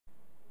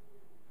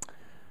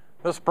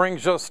This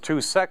brings us to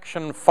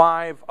section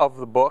 5 of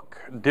the book,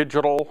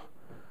 Digital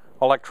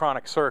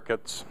Electronic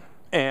Circuits.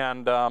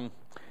 And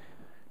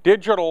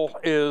digital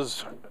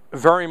is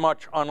very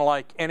much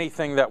unlike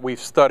anything that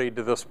we've studied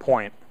to this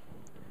point.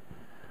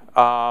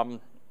 The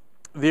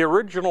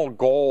original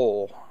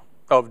goal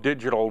of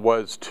digital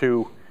was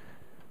to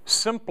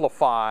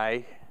simplify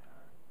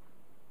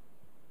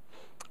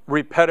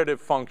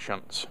repetitive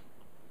functions.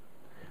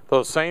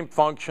 Those same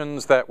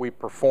functions that we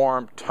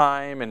perform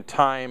time and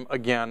time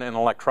again in an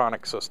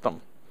electronic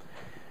system.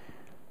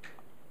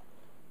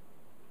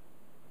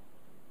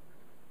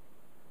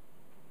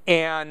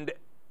 And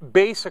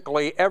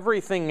basically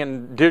everything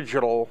in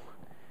digital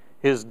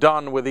is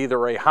done with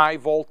either a high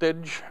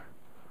voltage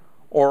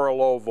or a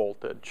low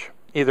voltage,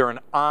 either an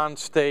on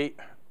state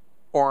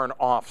or an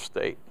off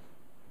state.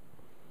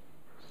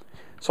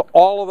 So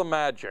all of the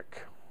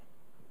magic,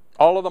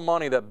 all of the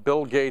money that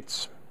Bill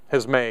Gates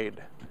has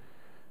made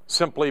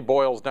simply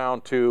boils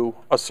down to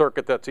a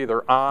circuit that's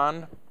either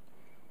on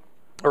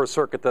or a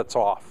circuit that's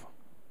off.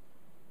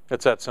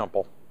 It's that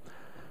simple.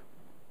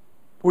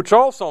 Which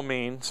also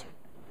means,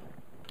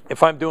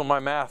 if I'm doing my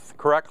math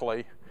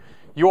correctly,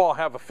 you all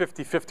have a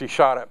 50-50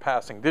 shot at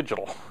passing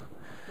digital.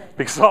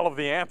 Because all of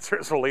the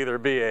answers will either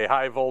be a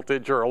high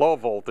voltage or a low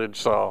voltage,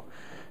 so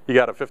you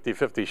got a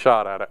 50-50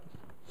 shot at it.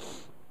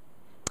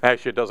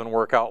 Actually, it doesn't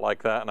work out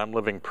like that, and I'm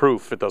living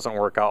proof it doesn't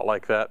work out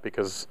like that,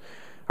 because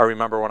I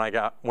remember when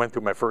I went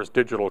through my first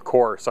digital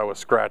course, I was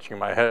scratching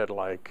my head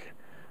like,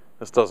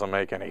 this doesn't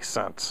make any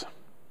sense.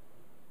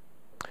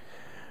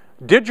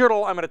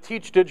 Digital, I'm going to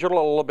teach digital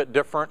a little bit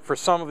different. For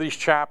some of these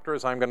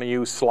chapters, I'm going to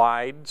use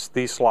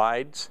these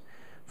slides.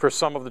 For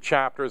some of the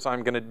chapters,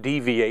 I'm going to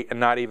deviate and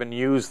not even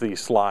use these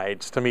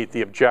slides to meet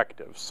the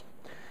objectives.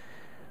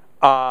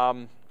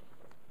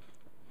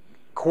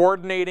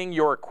 Coordinating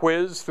your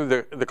quiz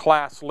through the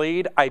class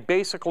lead, I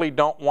basically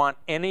don't want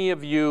any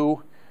of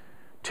you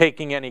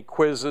taking any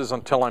quizzes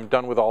until I'm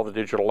done with all the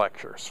digital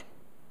lectures.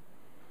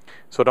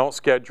 So don't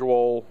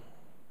schedule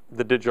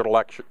the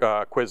digital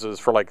quizzes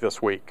for like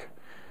this week.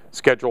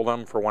 Schedule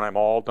them for when I'm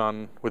all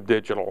done with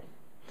digital.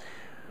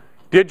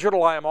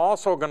 Digital, I am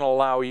also going to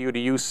allow you to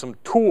use some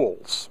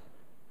tools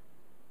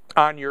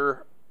on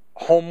your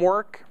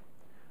homework,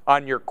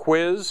 on your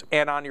quiz,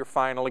 and on your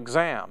final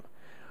exam.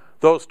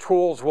 Those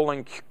tools will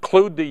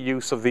include the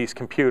use of these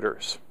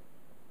computers.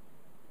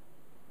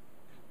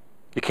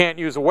 You can't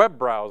use a web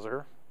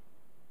browser,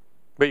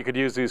 but you could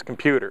use these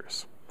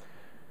computers.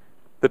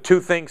 The two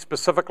things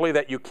specifically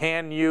that you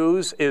can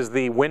use is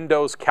the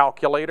Windows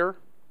calculator.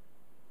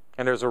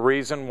 And there's a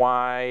reason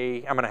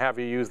why I'm going to have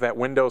you use that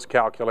Windows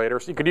calculator.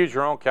 So you could use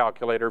your own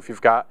calculator if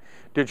you've got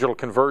digital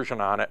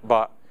conversion on it,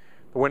 but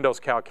the Windows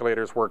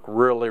calculators work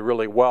really,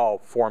 really well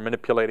for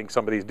manipulating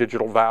some of these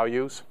digital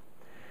values.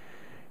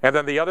 And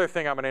then the other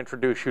thing I'm going to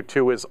introduce you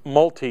to is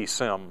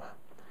Multisim.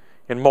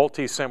 In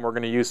Multisim, we're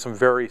going to use some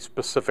very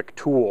specific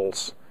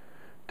tools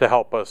to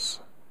help us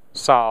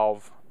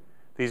solve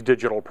these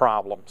digital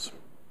problems.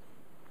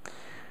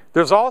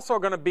 There's also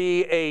going to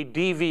be a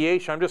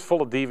deviation. I'm just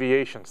full of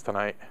deviations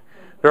tonight.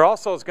 There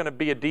also is going to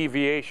be a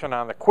deviation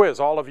on the quiz.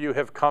 All of you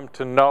have come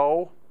to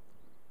know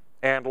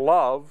and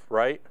love,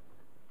 right,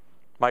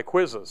 my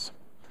quizzes.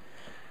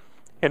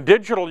 In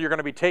digital, you're going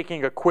to be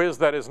taking a quiz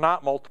that is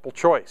not multiple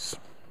choice.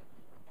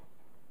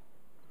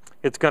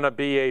 It's going to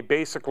be a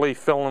basically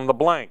fill in the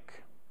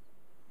blank.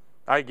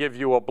 I give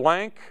you a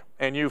blank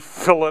and you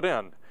fill it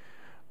in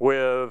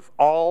with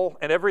all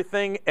and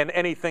everything and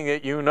anything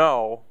that you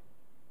know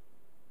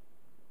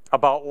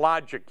about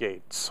logic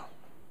gates.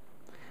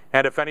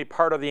 And if any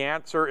part of the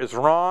answer is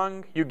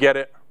wrong, you get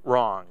it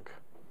wrong.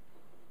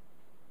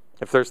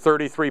 If there's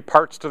 33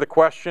 parts to the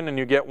question and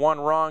you get one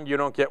wrong, you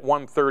don't get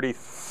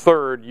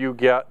 1/33, you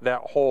get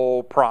that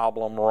whole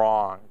problem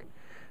wrong.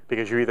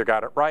 Because you either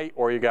got it right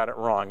or you got it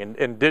wrong.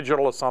 And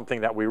digital is something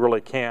that we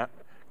really can't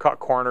cut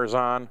corners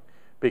on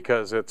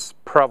because it's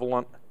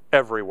prevalent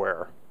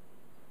everywhere.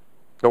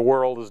 The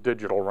world is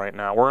digital right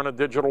now. We're in a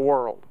digital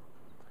world.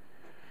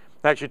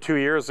 Actually, 2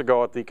 years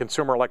ago at the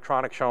Consumer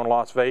Electronics Show in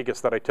Las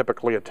Vegas that I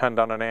typically attend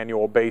on an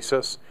annual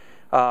basis,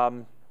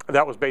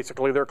 that was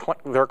basically their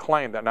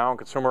claim that now in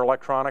consumer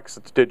electronics,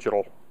 it's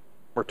digital.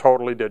 We're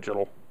totally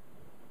digital.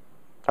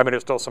 I mean,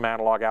 there's still some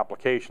analog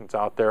applications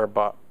out there,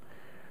 but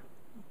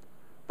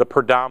the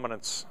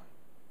predominance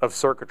of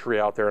circuitry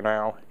out there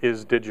now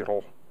is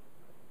digital.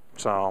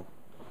 So,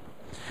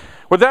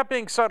 with that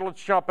being said,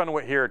 let's jump into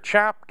it here.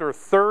 Chapter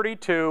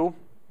 32,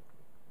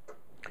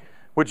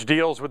 which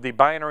deals with the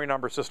binary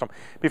number system.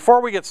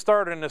 Before we get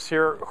started in this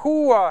here,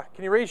 who,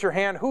 can you raise your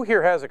hand, who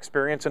here has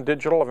experience in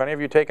digital? Have any of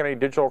you taken any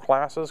digital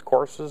classes,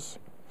 courses?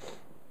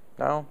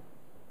 No?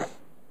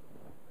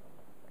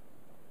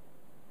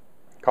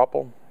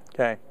 Couple?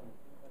 Okay.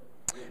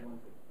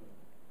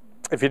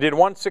 If you did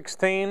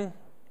 116,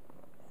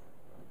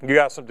 you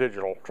got some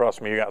digital.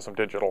 Trust me, you got some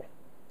digital.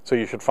 So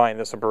you should find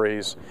this a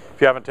breeze. If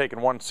you haven't taken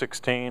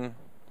 116,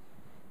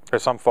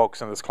 there's some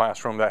folks in this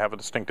classroom that have a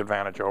distinct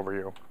advantage over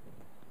you.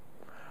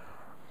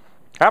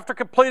 After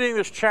completing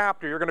this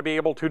chapter, you're going to be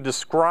able to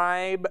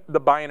describe the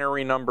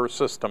binary number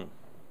system.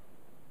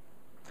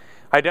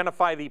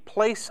 Identify the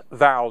place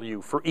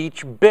value for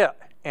each bit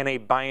in a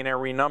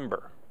binary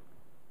number.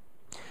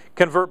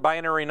 Convert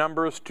binary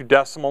numbers to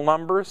decimal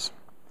numbers.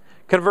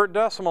 Convert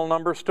decimal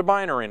numbers to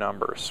binary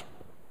numbers.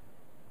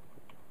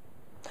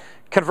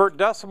 Convert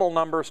decimal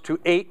numbers to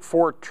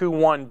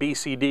 8421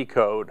 BCD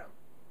code.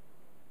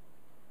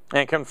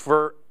 And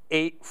convert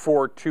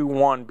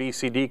 8421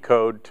 BCD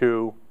code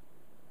to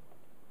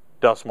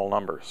decimal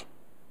numbers.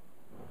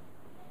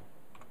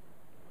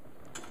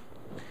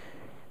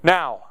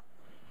 Now,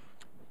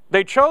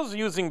 they chose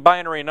using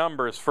binary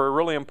numbers for a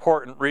really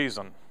important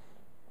reason.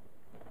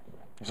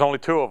 There's only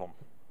two of them.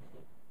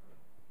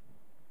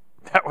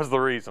 That was the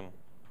reason.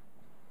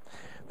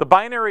 The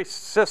binary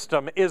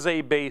system is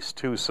a base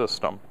 2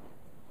 system.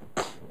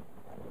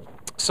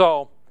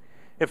 So,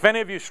 if any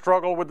of you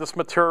struggle with this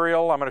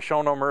material, I'm going to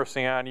show no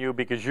mercy on you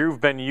because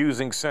you've been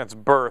using since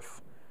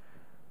birth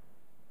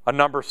a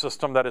number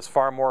system that is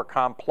far more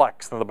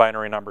complex than the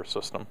binary number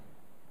system.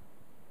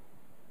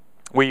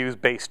 We use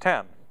base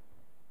 10.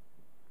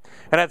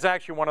 And that's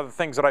actually one of the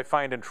things that I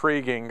find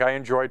intriguing. I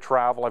enjoy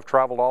travel. I've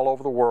traveled all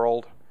over the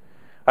world.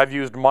 I've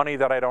used money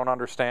that I don't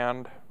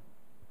understand.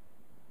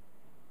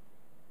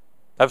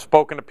 I've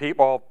spoken to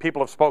people.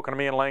 People have spoken to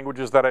me in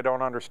languages that I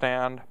don't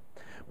understand.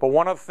 But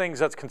one of the things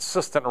that's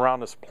consistent around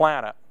this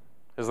planet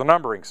is the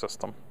numbering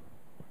system,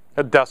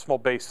 a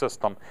decimal-based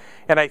system.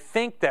 And I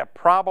think that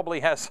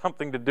probably has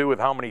something to do with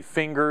how many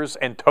fingers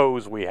and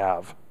toes we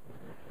have.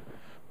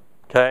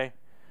 Okay?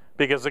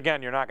 Because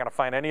again, you're not going to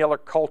find any other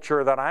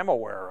culture that I'm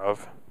aware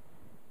of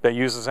that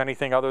uses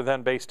anything other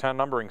than base 10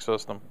 numbering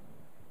system.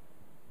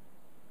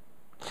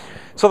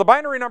 So the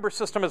binary number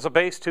system is a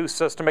base 2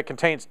 system. It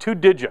contains 2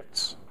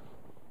 digits.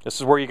 This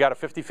is where you got a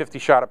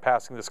 50-50 shot at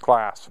passing this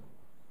class.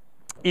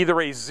 Either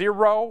a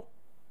 0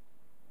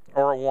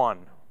 or a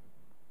 1.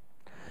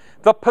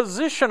 The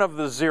position of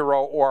the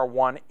 0 or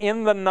 1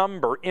 in the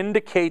number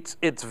indicates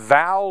its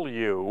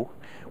value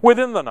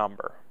within the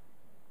number.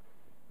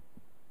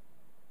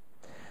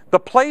 The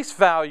place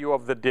value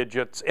of the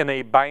digits in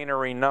a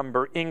binary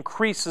number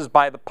increases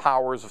by the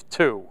powers of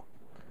 2.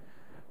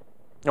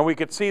 And we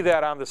could see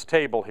that on this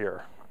table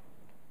here.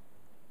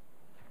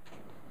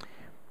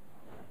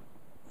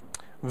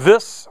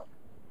 This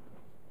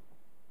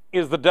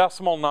is the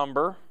decimal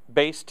number,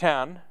 base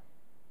 10.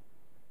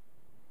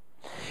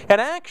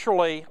 And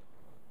actually,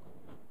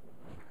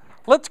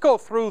 let's go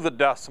through the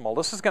decimal.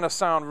 This is going to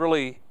sound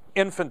really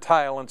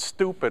infantile and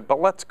stupid, but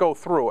let's go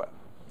through it.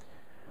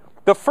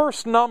 The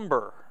first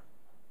number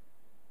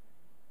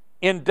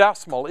in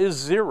decimal is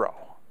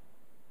 0.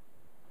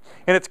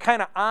 And it's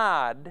kind of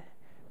odd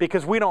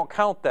because we don't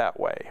count that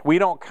way. We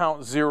don't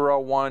count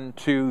 0, 1,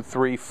 2,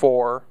 3,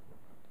 4.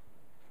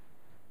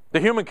 The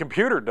human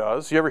computer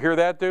does. You ever hear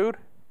that, dude?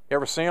 You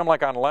ever see him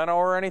like on Leno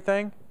or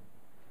anything?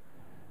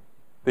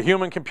 The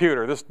human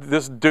computer,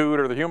 this dude,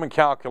 or the human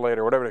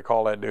calculator, whatever they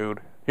call that dude.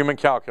 Human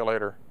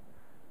calculator.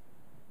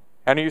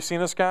 Any of you seen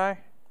this guy?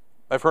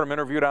 I've heard him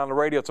interviewed on the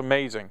radio. It's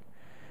amazing.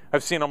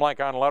 I've seen him like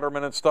on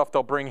Letterman and stuff.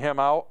 They'll bring him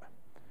out.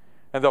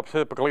 And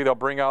they'll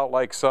bring out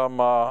like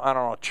some, I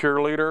don't know,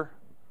 cheerleader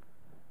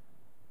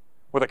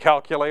with a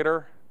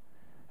calculator.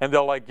 And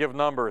they'll like give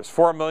numbers.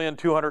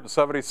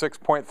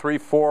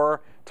 4,276,34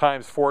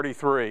 times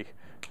 43.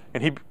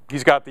 And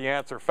he's got the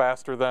answer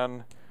faster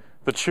than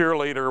the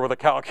cheerleader with a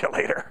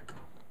calculator.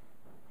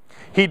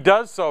 He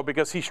does so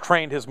because he's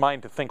trained his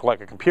mind to think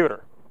like a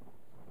computer.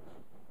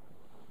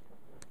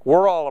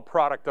 We're all a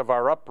product of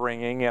our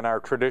upbringing and our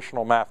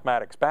traditional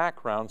mathematics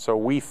background, so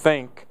we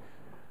think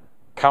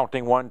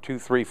counting 1, 2,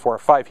 3, 4,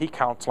 5, he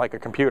counts like a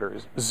computer.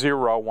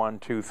 0, 1,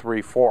 2,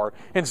 3, 4.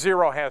 And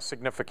 0 has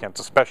significance,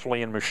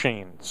 especially in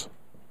machines.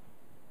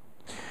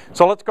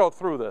 So let's go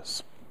through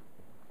this.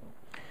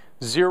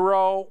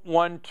 0,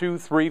 1, 2,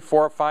 3,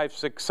 4, 5,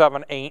 6,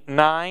 7, 8,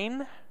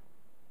 9.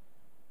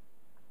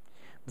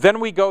 Then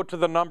we go to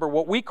the number,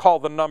 what we call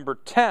the number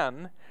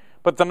 10,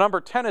 but the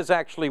number 10 is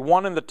actually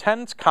 1 in the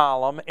tens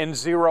column and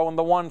 0 in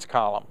the ones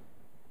column.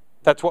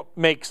 That's what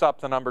makes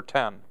up the number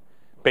 10,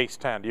 base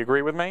 10. Do you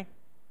agree with me?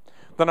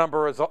 The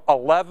number is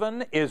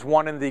 11 is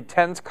 1 in the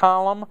tens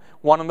column,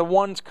 1 in the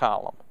ones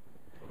column.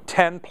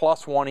 10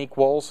 plus 1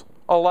 equals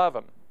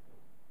 11.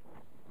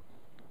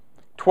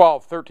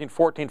 12, 13,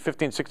 14,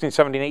 15, 16,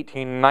 17,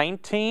 18,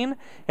 19.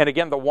 And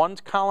again, the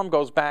ones column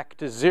goes back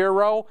to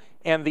 0,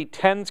 and the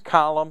tens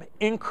column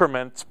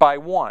increments by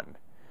 1.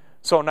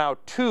 So now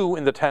 2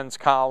 in the tens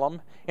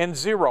column and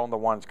 0 in the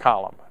ones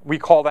column. We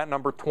call that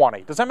number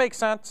 20. Does that make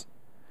sense?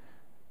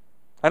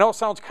 I know it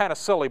sounds kind of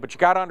silly, but you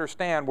got to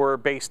understand where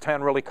base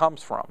 10 really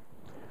comes from.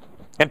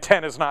 And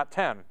 10 is not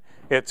 10.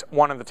 It's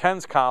 1 in the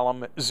tens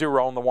column,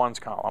 0 in the ones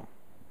column.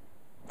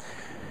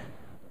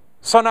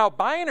 So now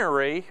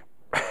binary,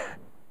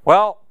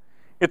 well,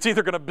 it's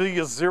either going to be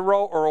a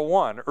 0 or a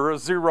 1, or a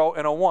 0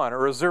 and a 1,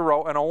 or a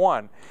 0 and a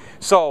 1.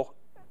 So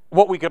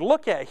what we could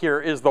look at here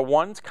is the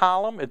ones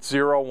column. It's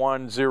 0,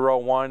 1, 0,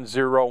 1,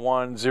 0,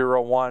 1,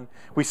 0, 1.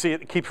 We see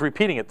it keeps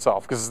repeating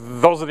itself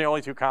because those are the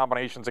only two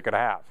combinations it could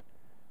have.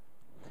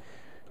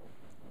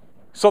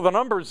 So the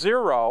number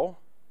 0,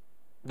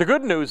 the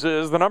good news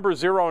is the number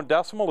 0 in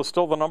decimal is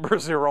still the number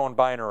 0 in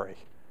binary.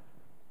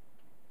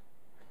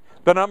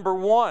 The number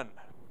 1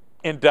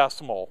 in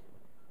decimal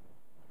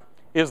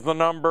is the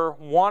number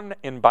 1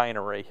 in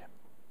binary.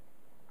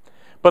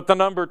 But the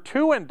number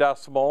 2 in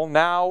decimal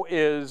now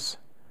is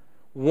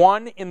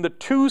 1 in the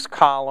 2's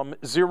column,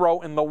 0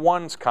 in the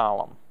 1's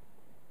column.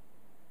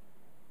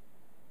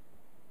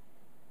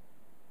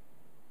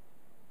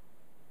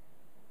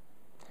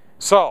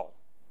 So,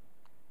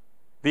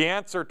 the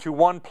answer to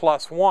 1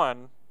 plus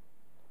 1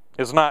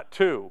 is not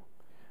 2.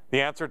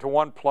 The answer to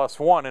 1 plus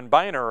 1 in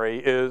binary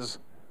is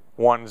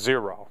 1,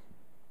 0.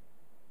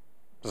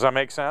 Does that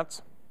make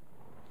sense?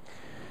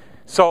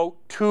 So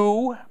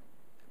 2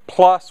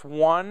 plus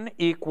 1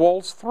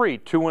 equals 3.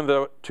 2 in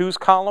the 2's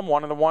column,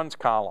 1 in the 1's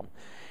column.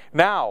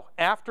 Now,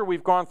 after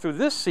we've gone through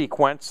this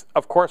sequence,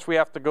 of course we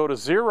have to go to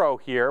 0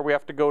 here. We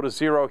have to go to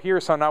 0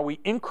 here. So now we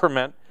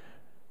increment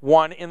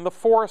 1 in the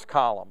 4's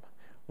column.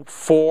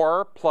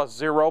 4 plus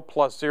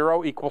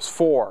 0 equals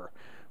 4.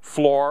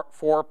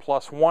 4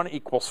 plus 1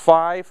 equals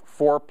 5.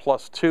 4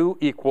 plus 2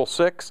 equals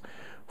 6.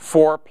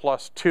 4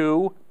 plus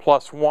 2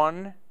 plus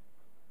 1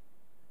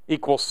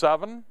 equals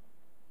 7.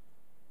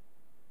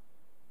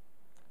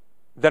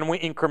 Then we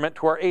increment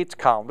to our 8's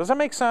column. Does that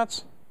make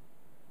sense?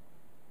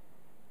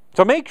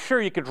 So make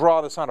sure you can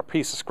draw this on a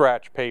piece of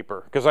scratch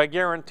paper, because I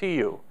guarantee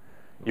you,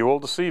 you will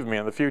deceive me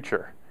in the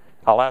future.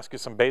 I'll ask you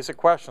some basic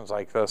questions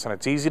like this, and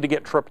it's easy to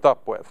get tripped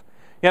up with.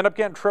 You end up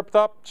getting tripped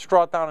up, just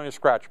draw it down on your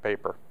scratch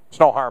paper. There's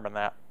no harm in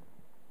that.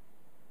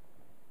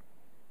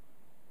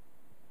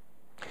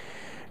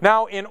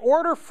 Now, in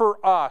order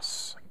for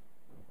us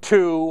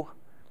to,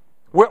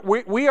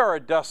 we are a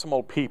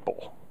decimal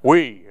people.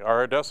 We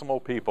are a decimal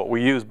people.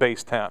 We use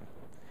base 10.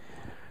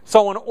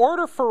 So in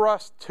order for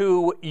us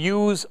to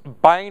use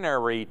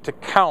binary to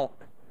count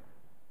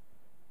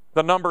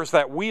the numbers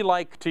that we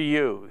like to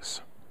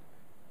use,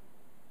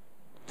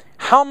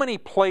 how many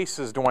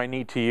places do I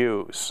need to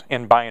use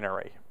in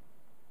binary?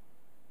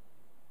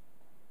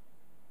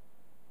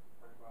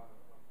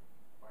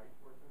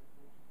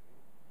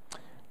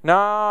 No,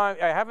 I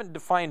haven't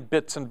defined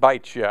bits and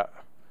bytes yet.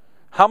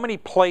 How many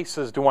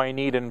places do I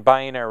need in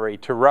binary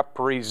to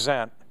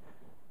represent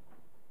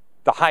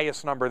the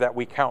highest number that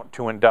we count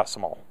to in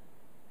decimal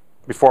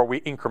before we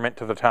increment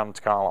to the tens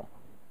column?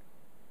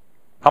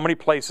 How many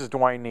places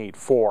do I need?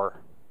 4.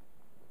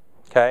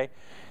 Okay?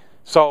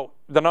 So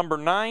the number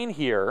 9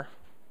 here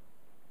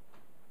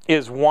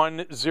is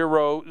 1,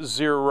 0,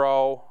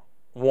 0,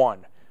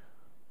 1.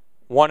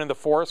 1 in the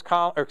 4's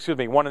column, or excuse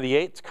me, 1 in the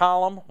 8's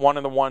column, 1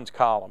 in the 1's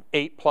column.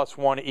 8 plus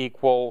 1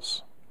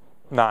 equals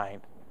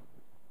 9.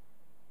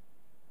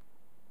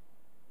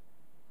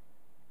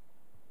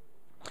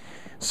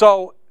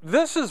 So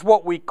this is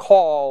what we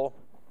call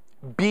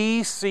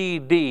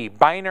BCD,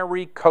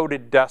 binary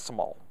coded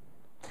decimal.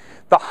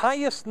 The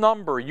highest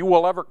number you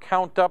will ever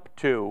count up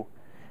to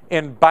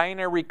in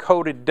binary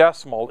coded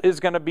decimal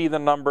is going to be the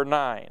number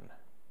 9.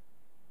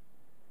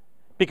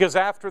 Because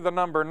after the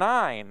number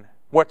 9,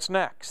 what's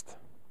next?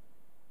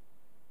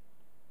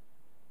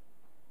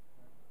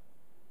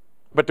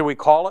 But do we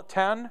call it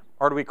 10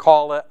 or do we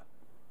call it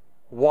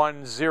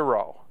 1,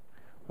 0?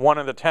 1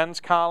 in the 10's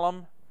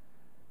column,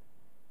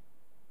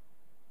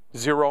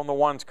 0 in the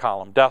 1's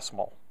column,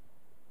 decimal.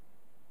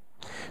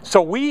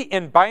 So we,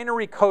 in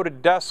binary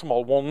coded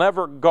decimal, will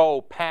never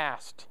go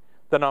past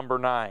the number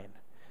 9.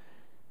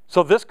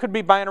 So this could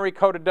be binary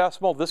coded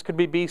decimal, this could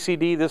be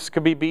BCD, this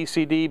could be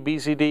BCD,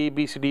 BCD,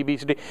 BCD,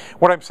 BCD.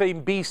 When I'm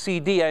saying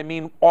BCD, I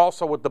mean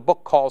also what the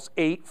book calls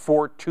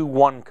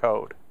 8421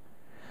 code.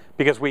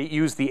 Because we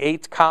use the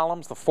 8's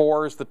columns, the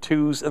 4's, the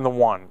 2's, and the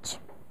 1's.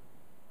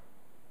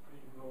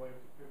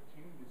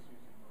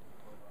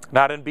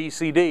 Not in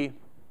BCD.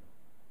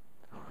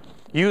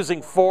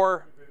 Using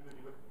 4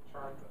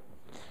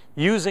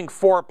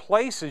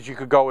 places, you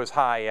could go as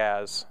high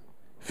as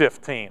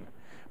 15.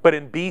 But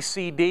in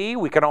BCD,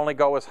 we can only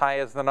go as high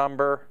as the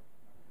number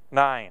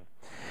 9.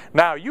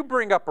 Now, you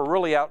bring up a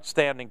really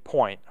outstanding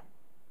point.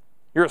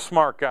 You're a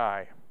smart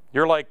guy.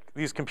 You're like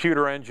these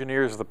computer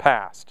engineers of the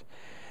past.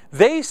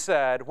 They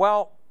said,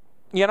 well,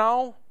 you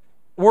know,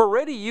 we're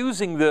already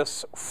using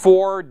this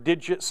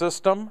 4-digit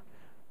system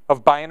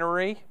of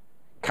binary,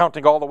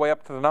 counting all the way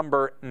up to the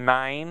number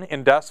 9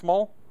 in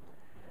decimal.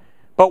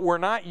 But we're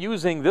not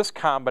using this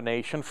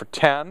combination for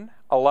 10,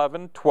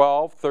 11,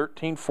 12,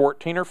 13,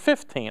 14, or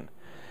 15.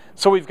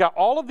 So we've got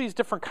all of these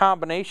different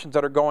combinations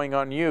that are going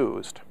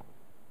unused.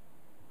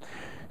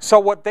 So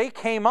what they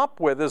came up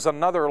with is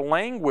another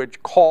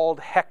language called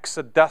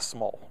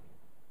hexadecimal.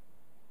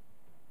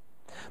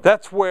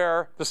 This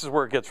is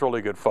where it gets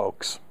really good,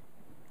 folks.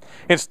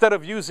 Instead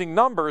of using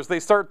numbers, they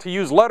start to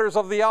use letters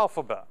of the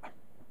alphabet.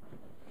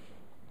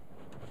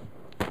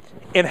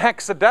 In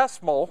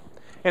hexadecimal,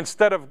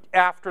 instead of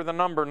after the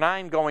number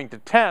 9 going to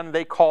 10,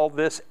 they call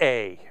this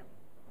A.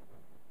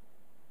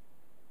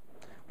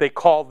 They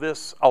call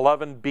this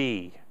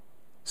 11B,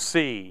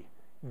 C,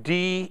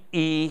 D,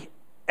 E,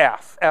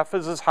 F. F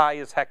is as high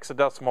as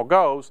hexadecimal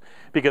goes,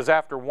 because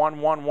after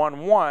 1, 1, 1,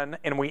 1,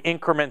 and we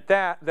increment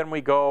that, then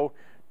we go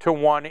to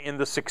 1 in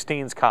the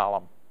 16s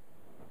column.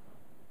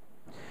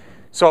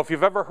 So if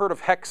you've ever heard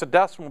of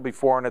hexadecimal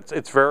before, and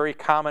it's very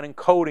common in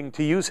coding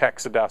to use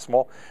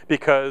hexadecimal,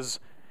 because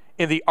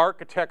in the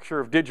architecture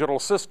of digital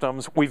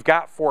systems, we've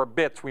got 4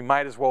 bits. We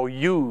might as well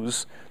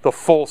use the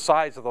full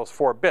size of those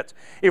 4 bits.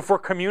 If we're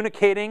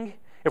communicating,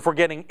 if we're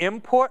getting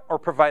input or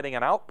providing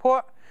an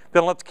output,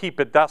 then let's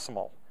keep it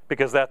decimal,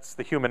 because that's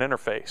the human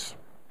interface.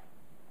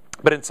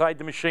 But inside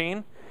the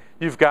machine,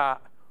 you've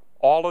got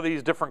all of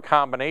these different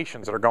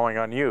combinations that are going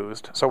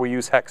unused, so we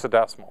use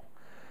hexadecimal.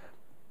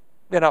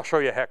 And I'll show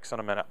you hex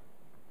in a minute.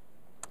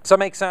 Does that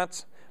make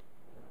sense?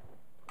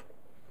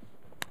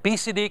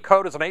 BCD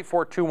code is an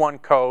 8421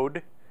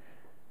 code.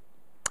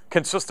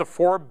 Consists of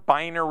 4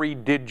 binary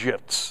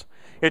digits.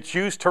 It's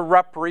used to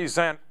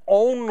represent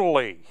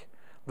only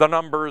the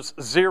numbers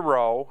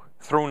 0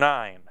 through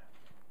 9.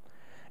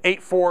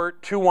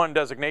 8421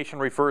 designation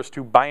refers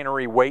to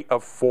binary weight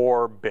of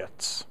 4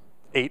 bits.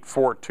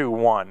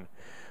 8421.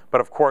 But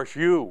of course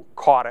you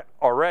caught it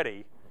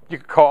already. You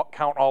could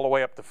count all the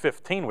way up to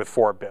 15 with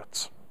 4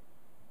 bits.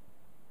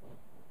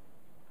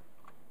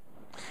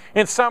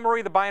 In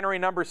summary, the binary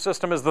number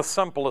system is the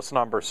simplest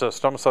number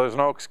system, so there's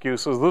no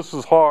excuses. This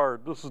is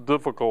hard, this is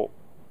difficult.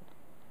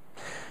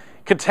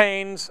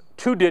 Contains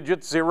 2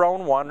 digits, 0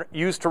 and 1,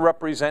 used to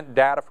represent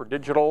data for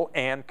digital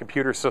and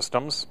computer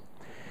systems.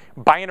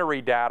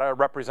 Binary data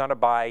represented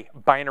by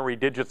binary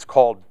digits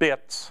called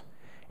bits.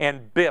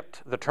 And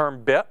bit, the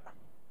term bit,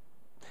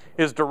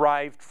 is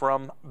derived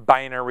from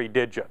binary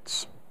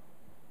digits.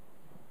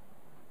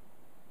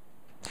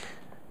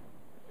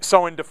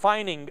 So in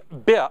defining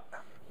bit,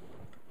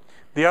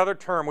 the other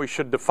term we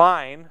should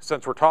define,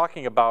 since we're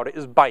talking about it,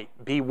 is byte,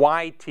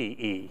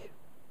 B-Y-T-E.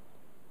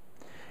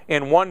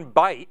 And 1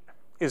 byte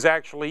is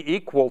actually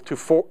equal to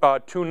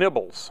 2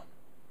 nibbles.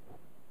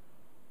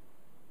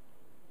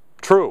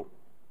 True.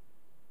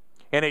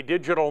 And a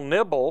digital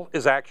nibble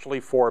is actually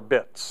 4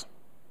 bits.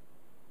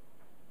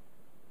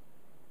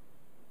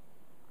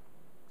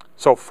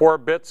 So 4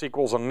 bits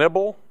equals a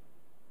nibble,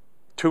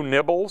 2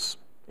 nibbles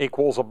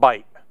equals a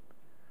byte.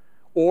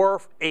 Or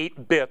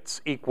 8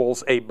 bits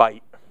equals a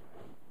byte.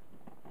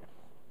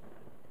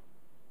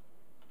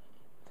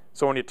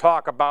 So when you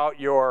talk about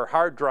your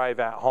hard drive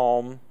at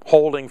home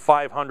holding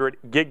 500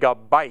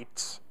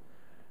 gigabytes,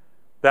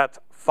 that's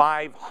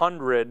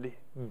 500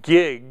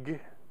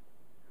 gig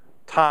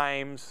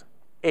times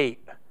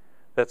 8.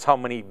 That's how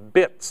many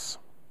bits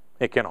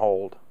it can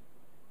hold.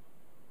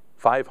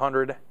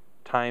 500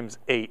 times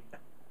 8.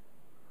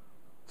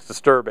 It's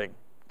disturbing.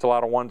 It's a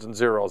lot of ones and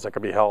zeros that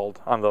can be held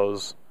on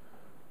those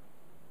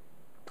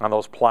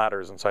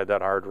platters inside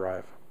that hard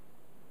drive.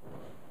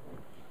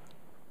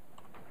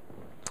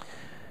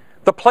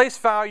 The place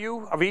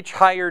value of each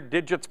higher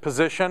digit's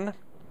position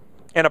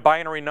in a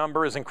binary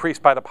number is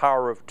increased by the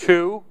power of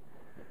 2.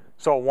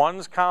 So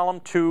 1's column,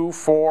 2,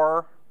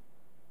 4,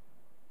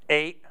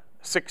 8,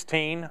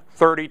 16,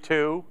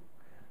 32,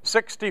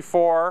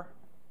 64,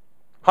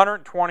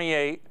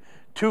 128,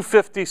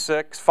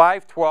 256,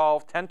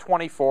 512,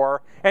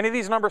 1024. Any of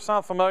these numbers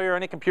sound familiar?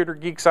 Any computer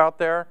geeks out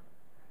there?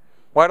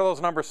 Why do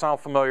those numbers sound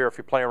familiar if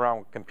you play around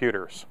with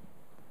computers?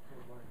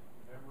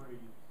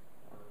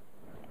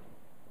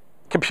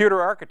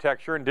 Computer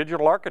architecture and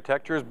digital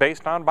architecture is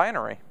based on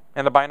binary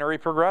and the binary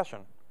progression.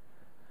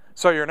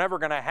 So you're never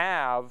going to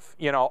have,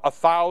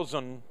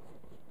 1,000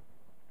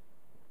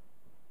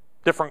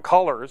 different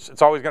colors.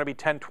 It's always going to be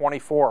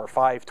 1024 or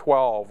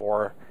 512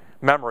 or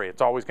memory.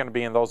 It's always going to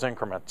be in those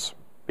increments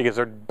because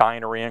they're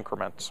binary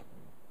increments.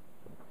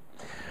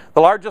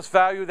 The largest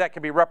value that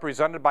can be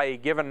represented by a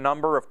given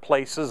number of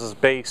places is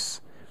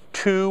base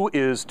 2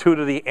 is 2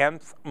 to the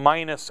nth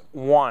minus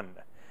 1.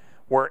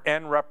 Where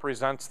n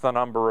represents the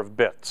number of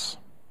bits.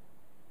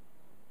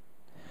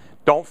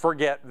 Don't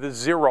forget the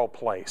 0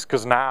 place,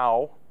 because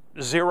now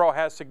 0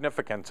 has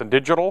significance. In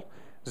digital,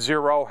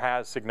 0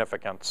 has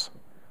significance.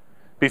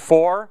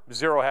 Before,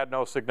 0 had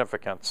no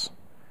significance.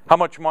 How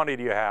much money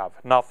do you have?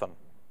 Nothing.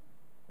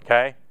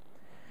 Okay?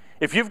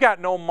 If you've got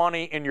no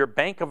money in your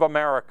Bank of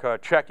America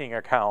checking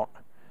account,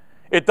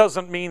 it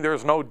doesn't mean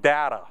there's no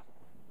data.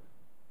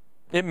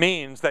 It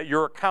means that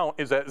your account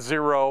is at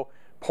 0.00.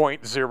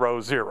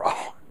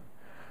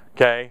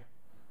 Okay?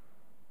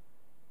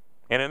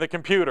 And in the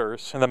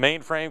computers, in the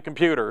mainframe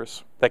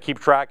computers that keep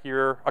track of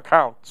your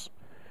accounts,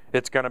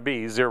 it's going to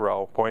be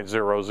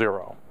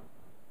 0.00.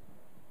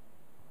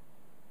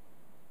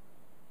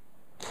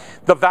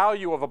 The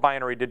value of a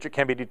binary digit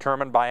can be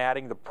determined by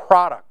adding the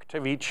product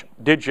of each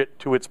digit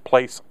to its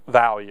place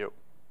value.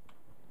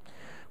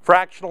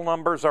 Fractional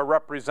numbers are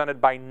represented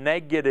by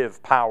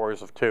negative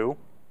powers of 2.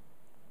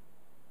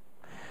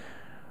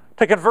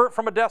 To convert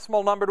from a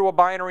decimal number to a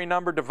binary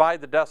number, divide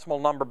the decimal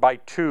number by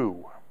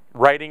 2,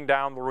 writing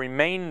down the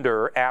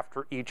remainder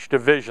after each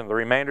division. The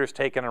remainder is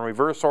taken in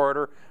reverse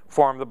order,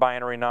 form the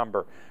binary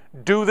number.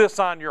 Do this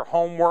on your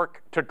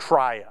homework to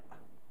try it.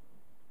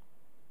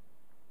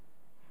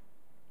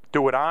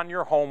 Do it on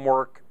your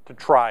homework to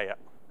try it.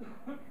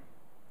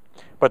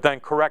 But then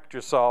correct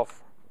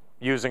yourself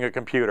using a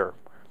computer.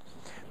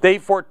 The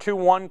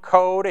 8421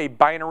 code, a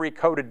binary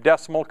coded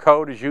decimal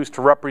code, is used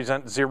to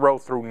represent 0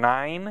 through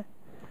 9.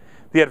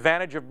 The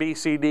advantage of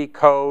BCD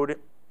code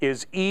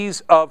is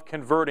ease of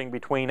converting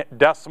between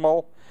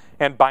decimal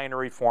and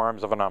binary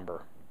forms of a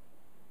number.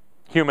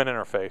 Human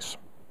interface.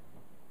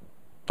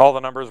 All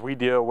the numbers we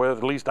deal with,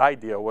 at least I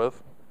deal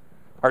with,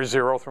 are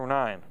 0 through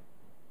 9.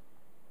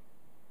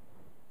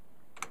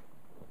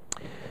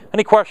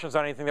 Any questions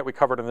on anything that we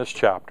covered in this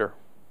chapter?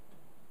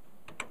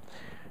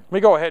 Let me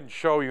go ahead and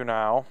show you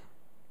now.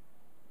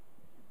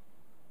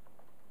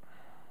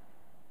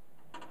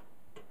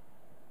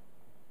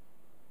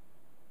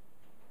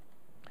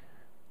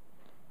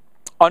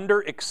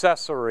 Under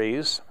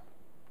accessories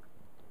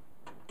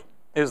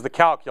is the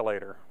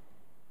calculator.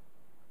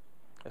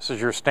 This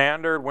is your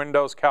standard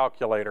Windows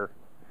calculator.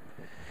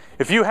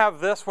 If you have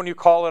this when you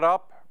call it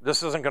up,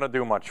 this isn't going to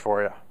do much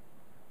for you.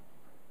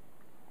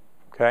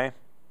 Okay?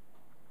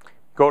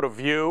 Go to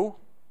View.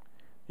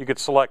 You could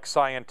select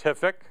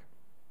Scientific,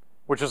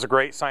 which is a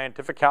great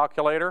scientific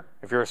calculator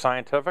if you're a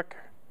scientific.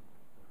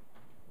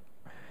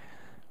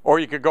 Or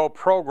you could go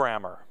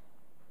Programmer.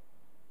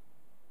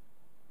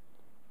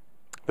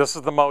 This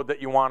is the mode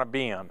that you want to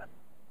be in.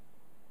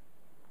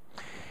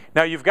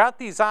 Now you've got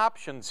these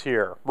options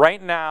here. Right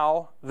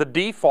now, the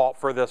default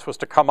for this was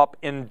to come up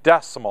in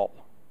decimal.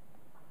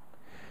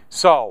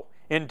 So,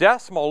 in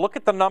decimal, look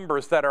at the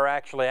numbers that are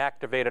actually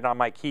activated on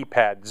my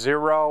keypad.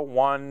 0,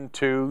 1,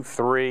 2,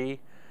 3,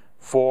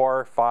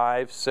 4,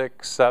 5,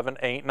 6, 7,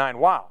 8, 9.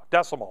 Wow,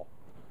 decimal.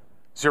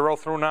 0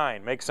 through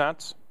 9. Make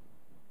sense?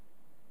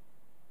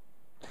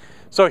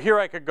 So here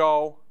I could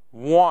go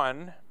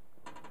 1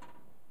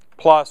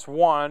 plus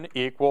 1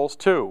 equals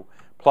 2.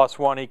 Plus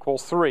 1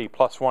 equals 3.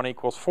 Plus 1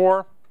 equals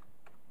 4.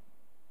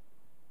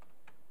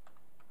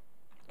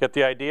 Get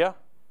the idea?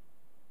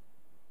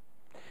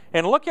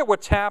 And look at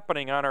what's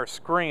happening on our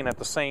screen at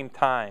the same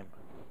time.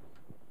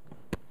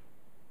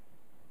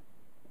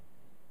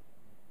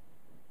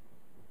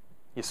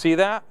 You see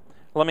that?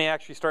 Let me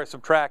actually start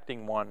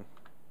subtracting 1.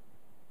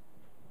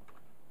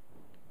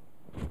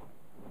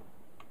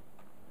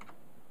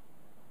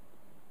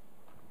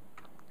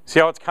 See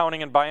how it's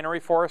counting in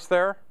binary for us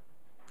there?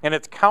 And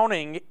it's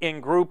counting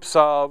in groups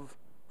of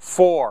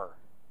 4.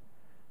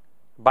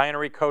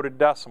 Binary coded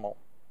decimal.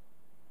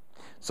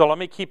 So let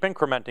me keep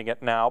incrementing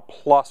it now.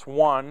 Plus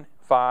 1,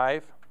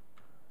 5.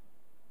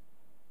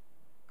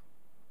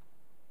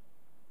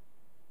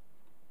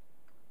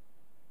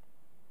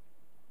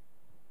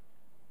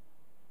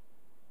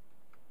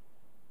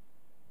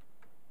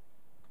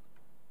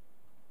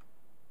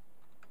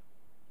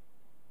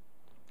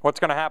 What's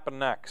going to happen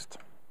next?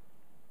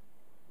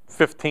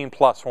 15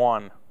 plus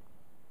 1.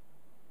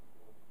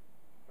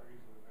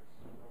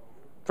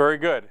 Very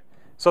good.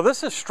 So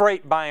this is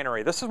straight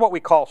binary. This is what we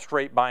call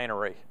straight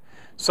binary.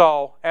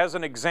 So as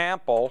an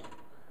example,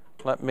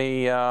 let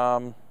me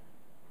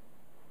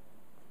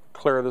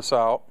clear this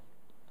out.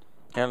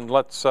 And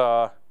let's,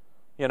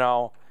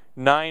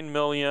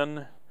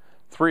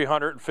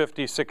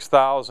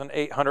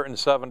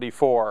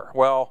 9,356,874.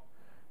 Well,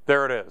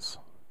 there it is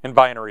in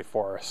binary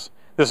for us.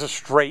 This is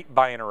straight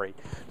binary.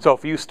 So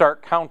if you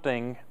start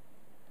counting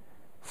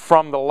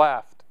from the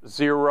left,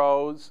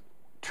 0s,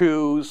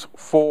 2s,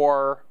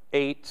 4,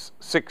 8s,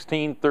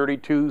 16,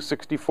 32,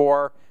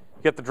 64,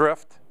 get the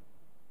drift?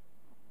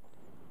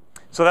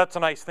 So that's a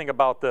nice thing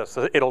about this.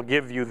 It'll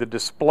give you the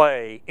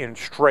display in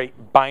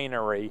straight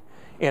binary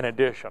in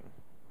addition.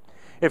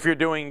 If you're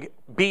doing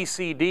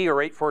BCD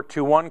or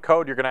 8421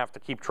 code, you're going to have to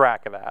keep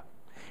track of that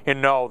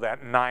and know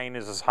that 9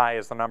 is as high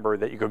as the number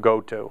that you could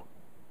go to.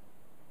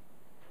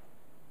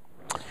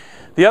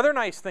 The other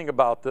nice thing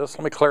about this,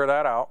 let me clear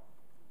that out,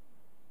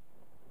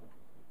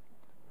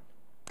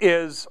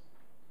 is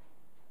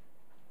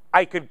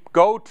I could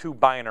go to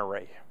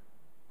binary.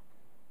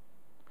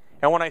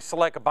 And when I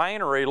select a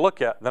binary,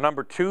 look at the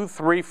number 2,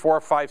 3,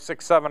 4, 5,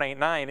 6, 7, 8,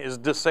 9 is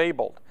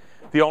disabled.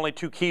 The only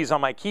 2 keys on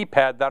my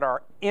keypad that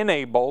are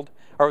enabled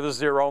are the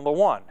 0 and the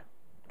 1.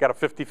 Got a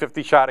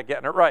 50-50 shot at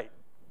getting it right.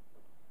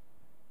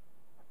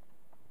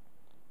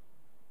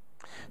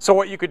 So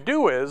what you could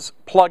do is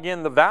plug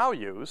in the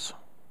values.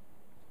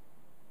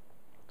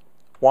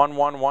 1,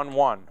 1, 1,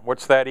 1.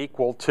 What's that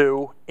equal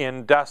to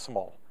in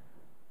decimal?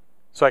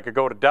 So I could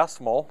go to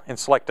decimal and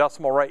select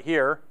decimal right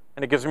here,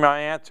 and it gives me my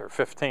answer,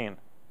 15.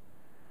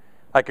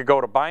 I could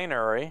go to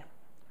binary.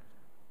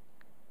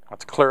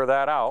 Let's clear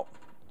that out.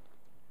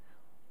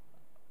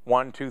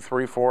 1, 2,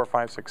 3, 4,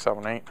 5, 6,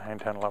 7, 8, 9,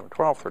 10, 11,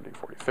 12, 13,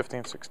 14,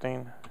 15,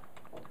 16,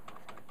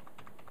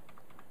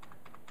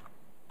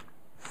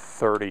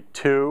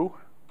 32.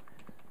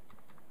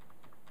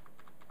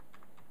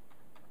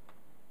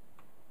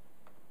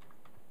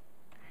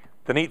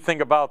 The neat thing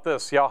about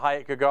this, see how high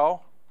it could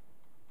go?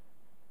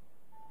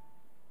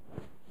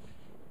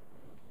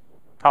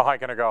 How high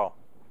can it go?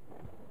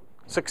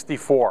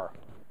 64.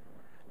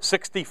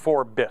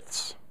 64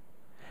 bits.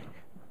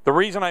 The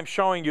reason I'm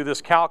showing you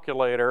this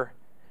calculator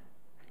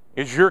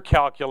is your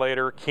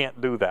calculator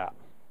can't do that.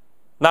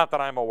 Not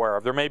that I'm aware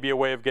of. There may be a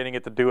way of getting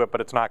it to do it,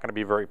 but it's not going to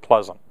be very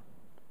pleasant.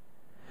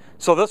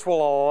 So this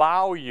will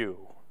allow you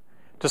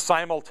to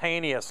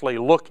simultaneously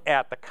look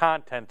at the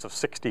contents of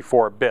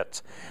 64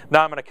 bits.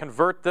 Now I'm going to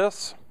convert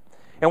this,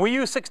 and we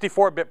use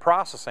 64-bit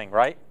processing,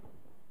 right?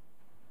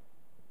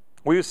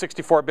 We use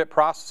 64-bit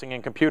processing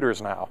in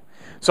computers now.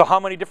 So how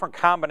many different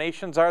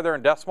combinations are there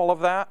in decimal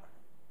of that?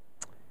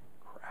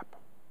 Crap.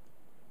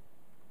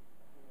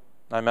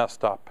 I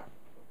messed up.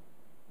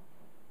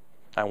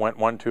 I went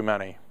one too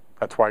many.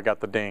 That's why I got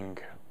the ding.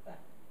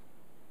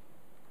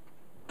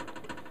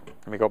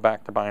 Let me go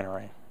back to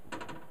binary.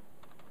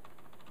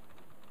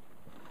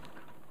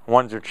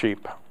 Ones are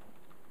cheap.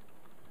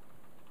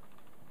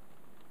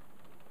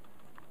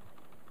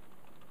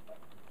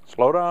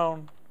 Slow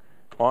down.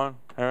 1,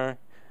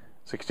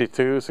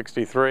 62,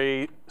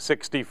 63,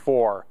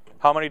 64.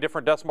 How many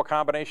different decimal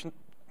combinations?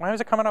 Why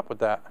is it coming up with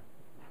that?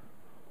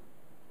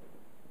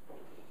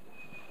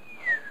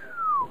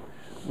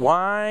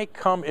 Why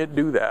come it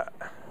do that?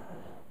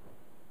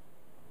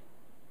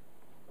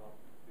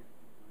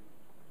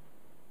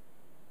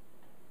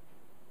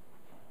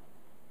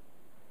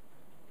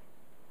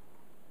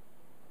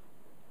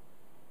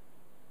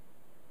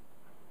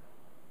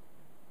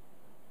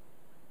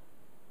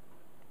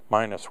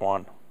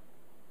 -1.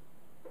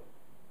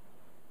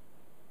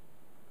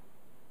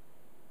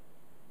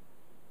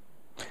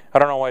 I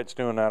don't know why it's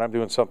doing that. I'm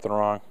doing something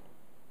wrong.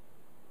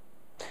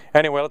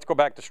 Anyway, let's go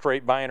back to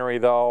straight binary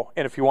though.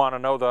 And if you want to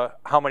know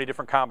how many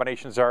different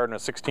combinations are in a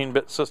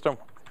 16-bit system,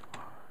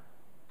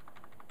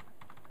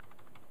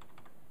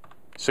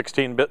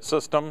 16-bit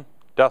system,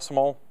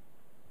 decimal,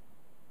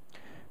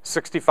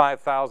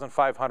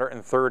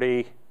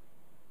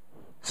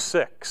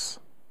 65,536.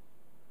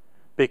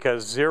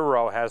 Because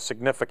 0 has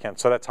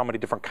significance, so that's how many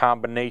different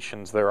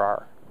combinations there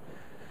are.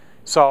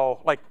 So,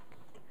 like,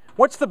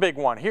 what's the big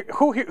one?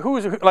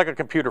 Who's like a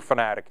computer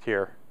fanatic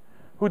here?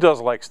 Who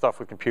does like stuff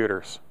with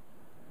computers?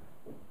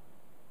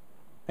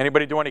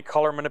 Anybody do any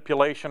color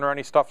manipulation or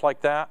any stuff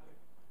like that?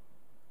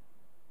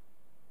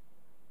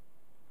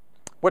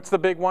 What's the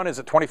big one? Is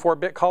it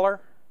 24-bit color?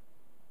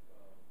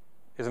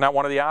 Isn't that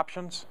one of the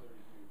options?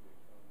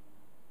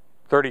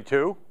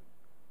 32?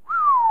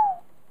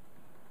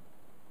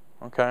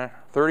 Okay,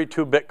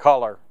 32-bit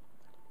color.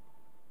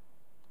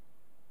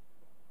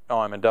 Oh,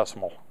 I'm in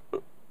decimal.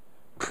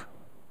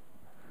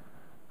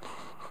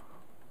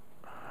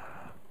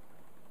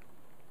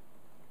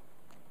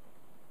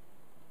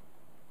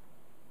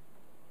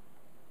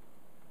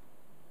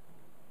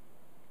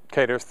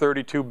 Okay, there's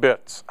 32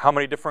 bits. How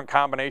many different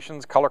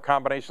combinations, color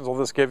combinations will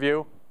this give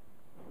you?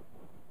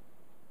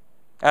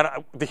 And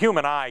the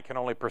human eye can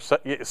only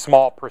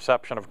small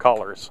perception of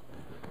colors.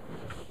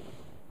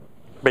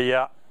 But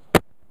yeah,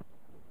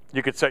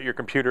 you could set your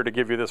computer to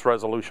give you this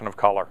resolution of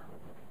color.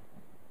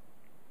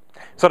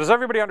 So does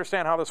everybody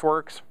understand how this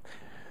works?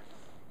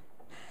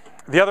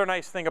 The other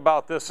nice thing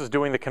about this is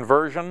doing the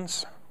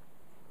conversions.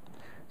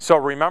 So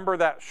remember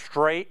that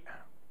straight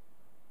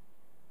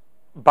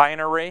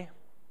binary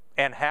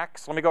and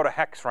hex. Let me go to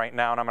hex right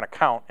now, and I'm going to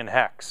count in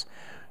hex.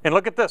 And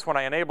look at this. When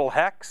I enable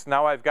hex,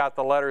 now I've got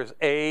the letters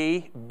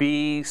A,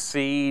 B,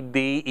 C,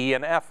 D, E,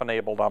 and F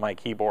enabled on my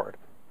keyboard.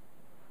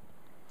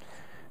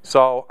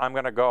 So I'm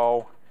going to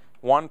go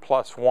 1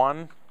 plus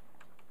 1.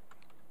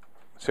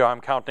 See how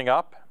I'm counting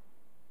up?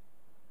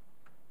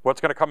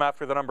 What's going to come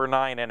after the number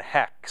 9 in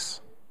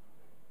hex?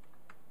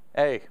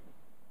 A.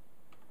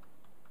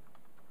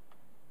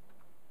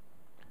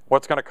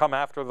 What's going to come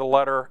after the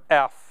letter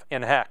F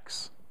in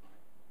hex?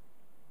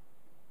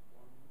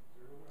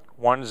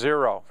 1,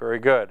 0. Very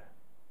good.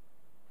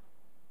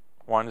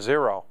 1,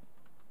 0.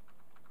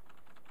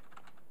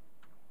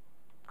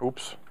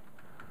 Oops.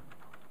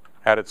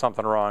 Added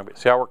something wrong. But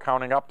see how we're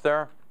counting up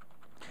there?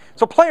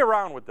 So play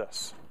around with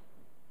this.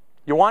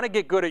 You want to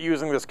get good at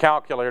using this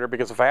calculator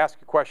because if I ask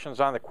you questions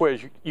on the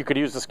quiz, you could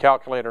use this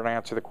calculator to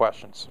answer the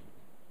questions.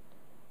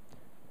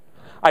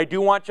 I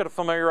do want you to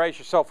familiarize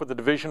yourself with the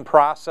division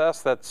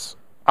process that's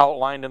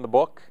outlined in the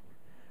book,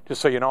 just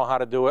so you know how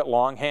to do it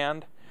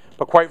longhand.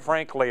 But quite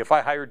frankly, if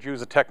I hired you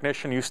as a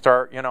technician, you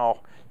start,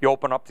 you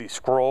open up these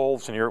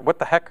scrolls and you're, what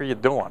the heck are you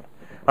doing?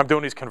 I'm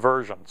doing these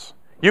conversions.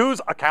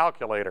 Use a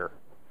calculator,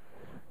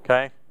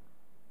 okay?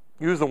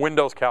 Use the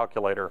Windows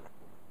calculator.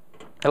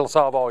 It'll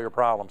solve all your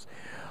problems.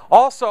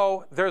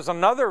 Also, there's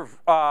another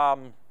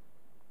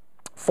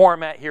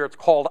format here. It's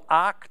called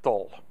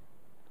octal.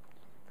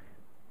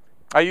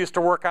 I used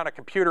to work on a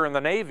computer in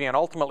the Navy and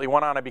ultimately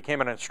went on and became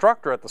an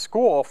instructor at the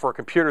school for a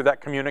computer that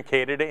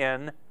communicated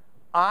in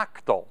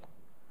octal.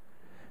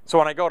 So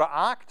when I go to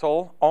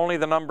octal, only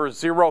the numbers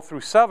 0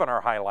 through 7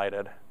 are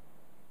highlighted.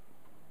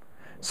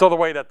 So the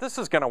way that this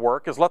is going to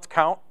work is let's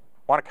count.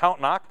 Want to count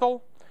in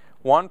octal?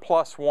 1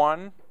 plus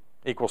 1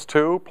 equals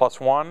 2 plus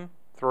 1,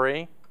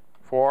 3,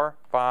 4,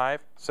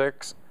 5,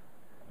 6.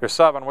 There's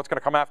 7. What's going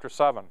to come after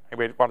 7?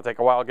 Anybody want to take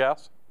a wild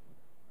guess?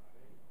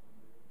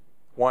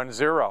 1,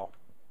 0.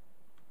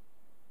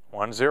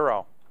 1,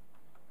 0.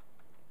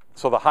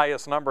 So the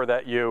highest number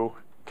that you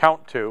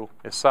count to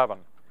is 7.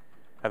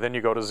 and then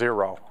you go to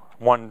 0,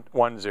 1,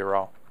 1,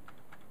 0.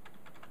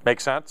 Make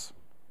sense?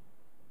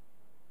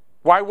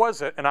 Why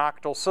was it an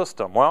octal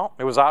system? Well,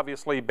 it was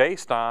obviously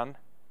based on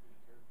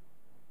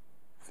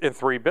in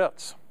 3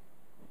 bits.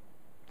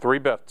 3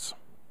 bits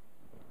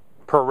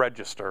per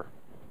register.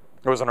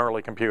 It was an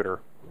early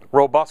computer,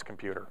 robust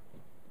computer.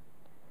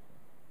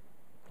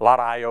 A lot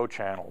of I/O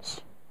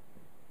channels.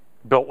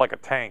 Built like a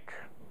tank.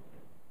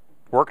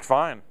 Worked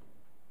fine.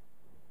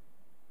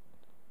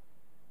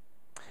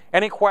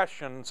 Any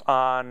questions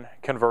on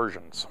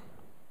conversions?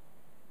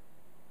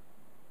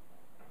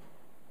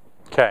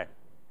 Okay.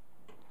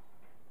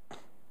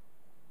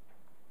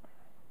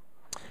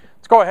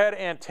 Let's go ahead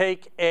and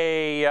take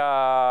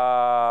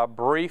a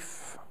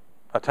brief,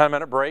 a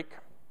 10-minute break.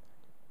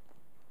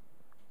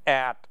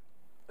 At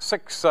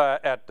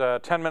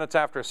 10 minutes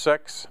after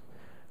 6,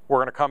 we're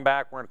going to come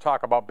back. We're going to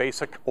talk about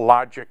basic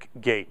logic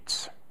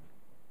gates.